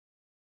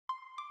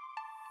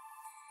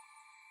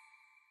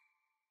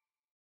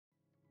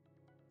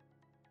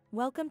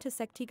Welcome to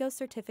Sectigo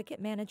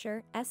Certificate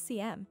Manager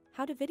 (SCM)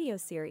 How-to Video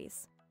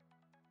Series.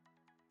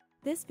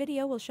 This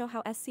video will show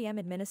how SCM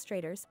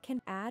administrators can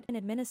add an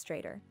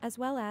administrator, as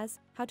well as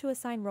how to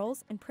assign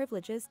roles and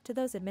privileges to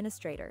those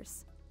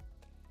administrators.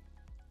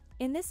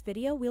 In this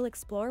video we'll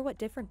explore what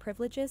different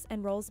privileges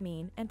and roles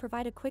mean and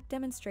provide a quick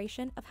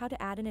demonstration of how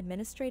to add an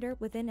administrator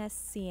within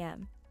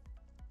SCM.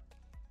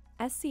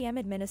 SCM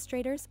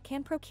administrators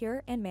can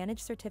procure and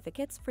manage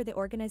certificates for the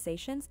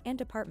organizations and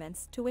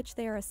departments to which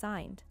they are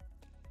assigned.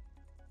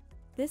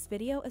 This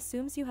video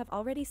assumes you have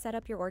already set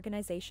up your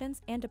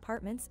organizations and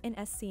departments in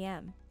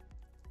SCM.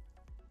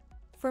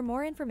 For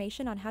more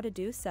information on how to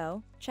do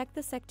so, check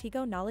the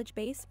Sectigo knowledge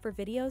base for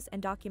videos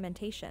and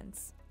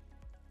documentations.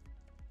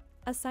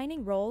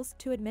 Assigning roles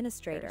to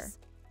administrators.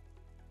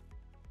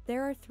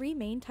 There are three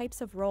main types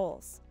of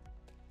roles.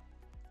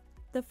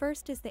 The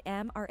first is the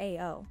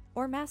MRAO,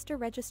 or Master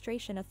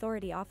Registration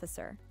Authority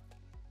Officer.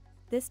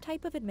 This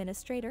type of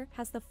administrator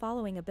has the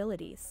following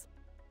abilities.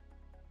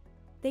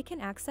 They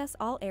can access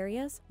all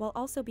areas while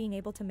also being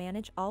able to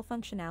manage all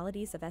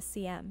functionalities of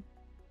SCM.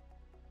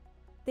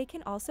 They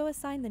can also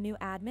assign the new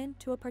admin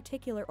to a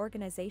particular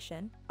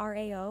organization,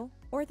 RAO,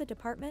 or the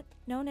department,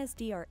 known as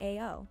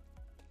DRAO.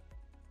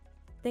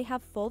 They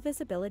have full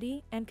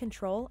visibility and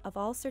control of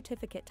all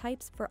certificate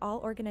types for all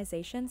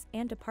organizations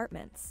and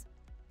departments.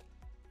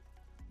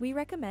 We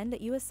recommend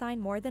that you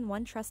assign more than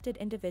one trusted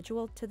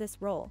individual to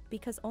this role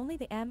because only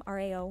the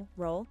MRAO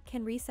role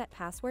can reset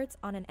passwords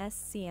on an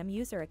SCM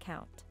user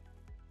account.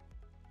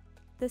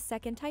 The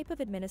second type of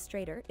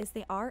administrator is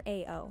the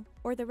RAO,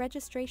 or the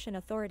Registration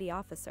Authority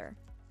Officer.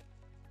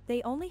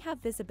 They only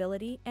have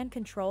visibility and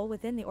control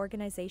within the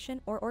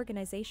organization or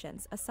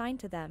organizations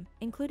assigned to them,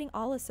 including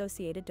all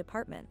associated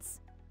departments.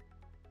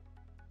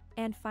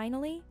 And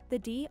finally, the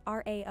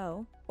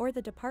DRAO, or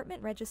the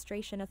Department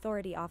Registration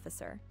Authority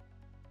Officer.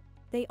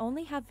 They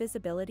only have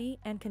visibility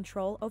and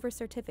control over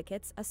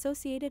certificates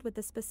associated with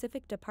the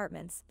specific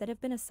departments that have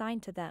been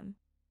assigned to them.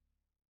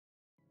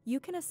 You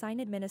can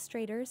assign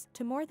administrators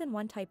to more than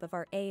one type of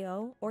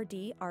RAO or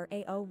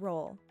DRAO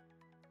role.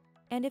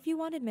 And if you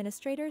want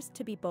administrators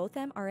to be both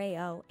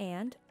MRAO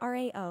and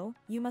RAO,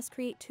 you must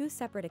create two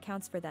separate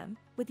accounts for them,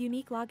 with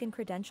unique login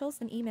credentials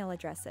and email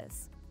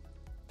addresses.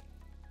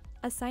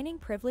 Assigning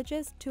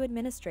privileges to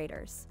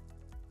administrators.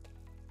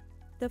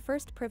 The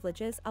first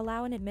privileges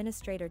allow an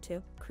administrator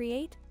to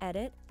create,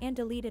 edit, and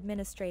delete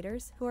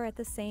administrators who are at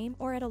the same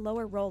or at a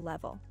lower role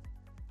level.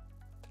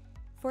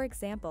 For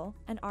example,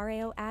 an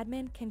RAO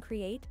admin can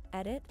create,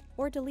 edit,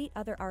 or delete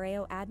other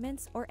RAO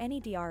admins or any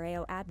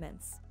DRAO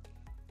admins.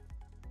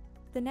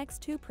 The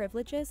next two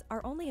privileges are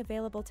only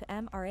available to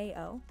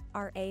MRAO,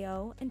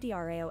 RAO, and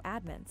DRAO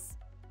admins.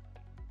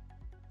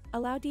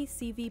 Allow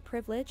DCV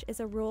privilege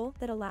is a rule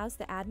that allows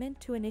the admin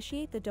to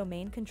initiate the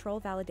domain control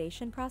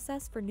validation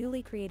process for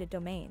newly created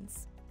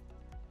domains.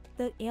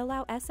 The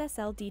Allow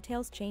SSL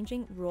Details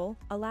Changing rule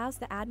allows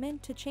the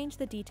admin to change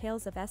the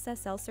details of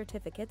SSL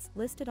certificates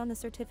listed on the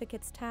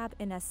Certificates tab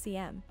in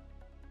SCM.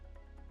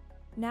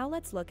 Now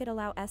let's look at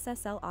Allow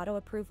SSL Auto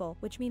Approval,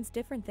 which means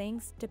different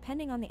things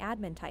depending on the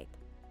admin type.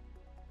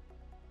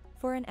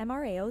 For an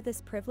MRAO,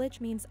 this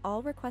privilege means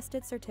all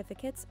requested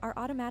certificates are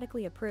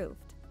automatically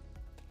approved.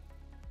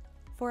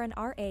 For an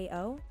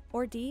RAO,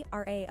 or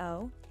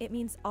DRAO, it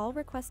means all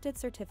requested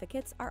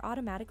certificates are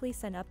automatically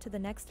sent up to the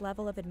next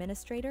level of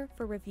administrator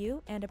for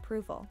review and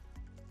approval.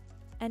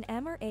 An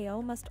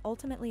MRAO must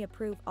ultimately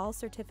approve all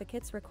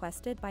certificates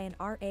requested by an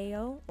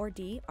RAO or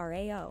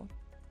DRAO.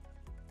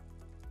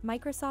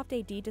 Microsoft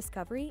AD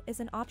Discovery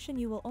is an option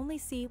you will only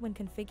see when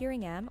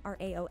configuring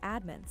MRAO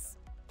admins.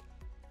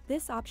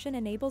 This option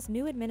enables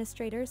new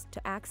administrators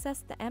to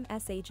access the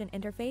MS Agent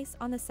interface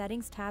on the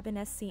Settings tab in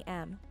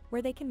SCM,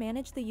 where they can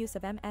manage the use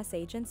of MS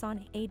Agents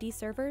on AD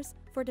servers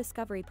for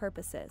discovery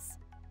purposes.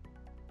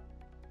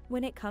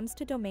 When it comes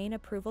to domain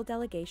approval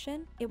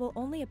delegation, it will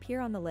only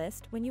appear on the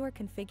list when you are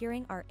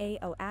configuring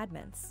RAO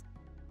admins.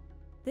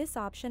 This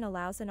option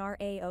allows an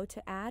RAO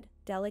to add,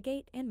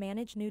 delegate, and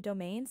manage new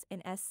domains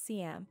in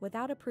SCM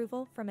without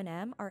approval from an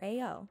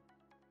MRAO.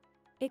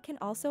 It can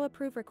also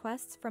approve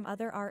requests from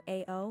other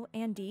RAO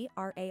and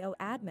DRAO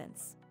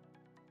admins.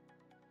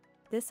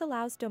 This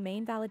allows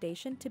domain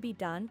validation to be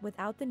done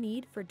without the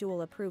need for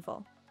dual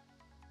approval.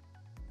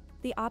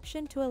 The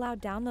option to allow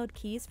download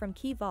keys from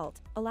Key Vault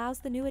allows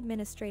the new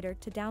administrator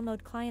to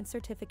download client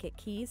certificate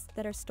keys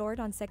that are stored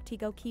on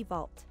Sectigo Key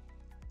Vault.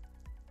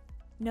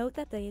 Note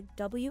that the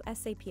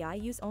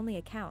WSAPI Use Only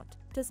account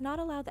does not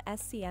allow the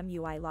SCM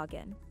UI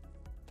login.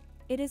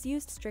 It is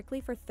used strictly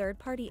for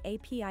third-party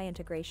API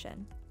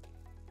integration.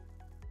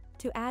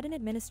 To add an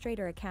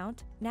administrator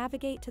account,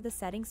 navigate to the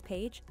Settings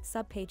page,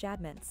 Subpage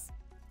Admins.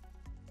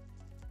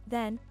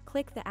 Then,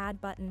 click the Add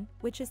button,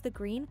 which is the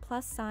green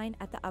plus sign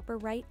at the upper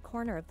right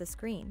corner of the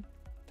screen.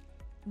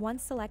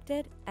 Once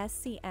selected,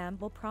 SCM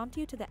will prompt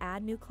you to the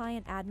Add New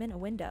Client Admin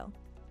window.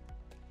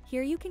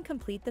 Here you can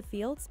complete the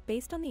fields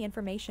based on the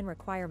information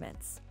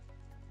requirements.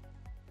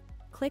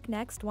 Click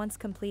Next once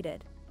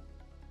completed.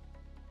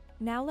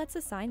 Now let's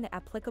assign the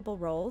applicable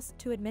roles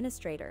to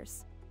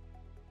administrators.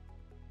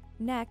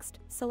 Next,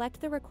 select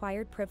the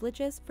required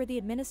privileges for the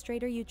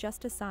administrator you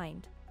just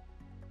assigned.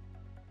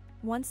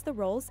 Once the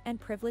roles and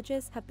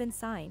privileges have been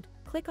signed,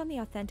 click on the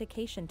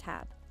Authentication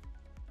tab.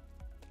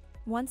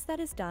 Once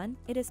that is done,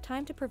 it is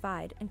time to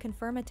provide and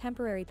confirm a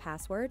temporary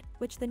password,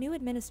 which the new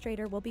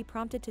administrator will be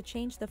prompted to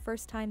change the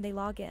first time they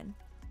log in.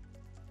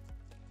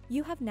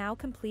 You have now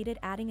completed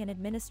adding an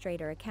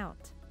administrator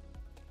account.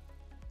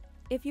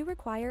 If you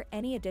require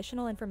any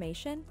additional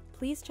information,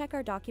 please check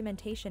our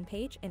documentation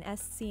page in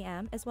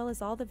SCM as well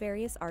as all the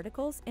various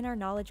articles in our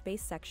knowledge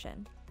base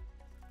section.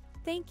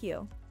 Thank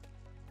you.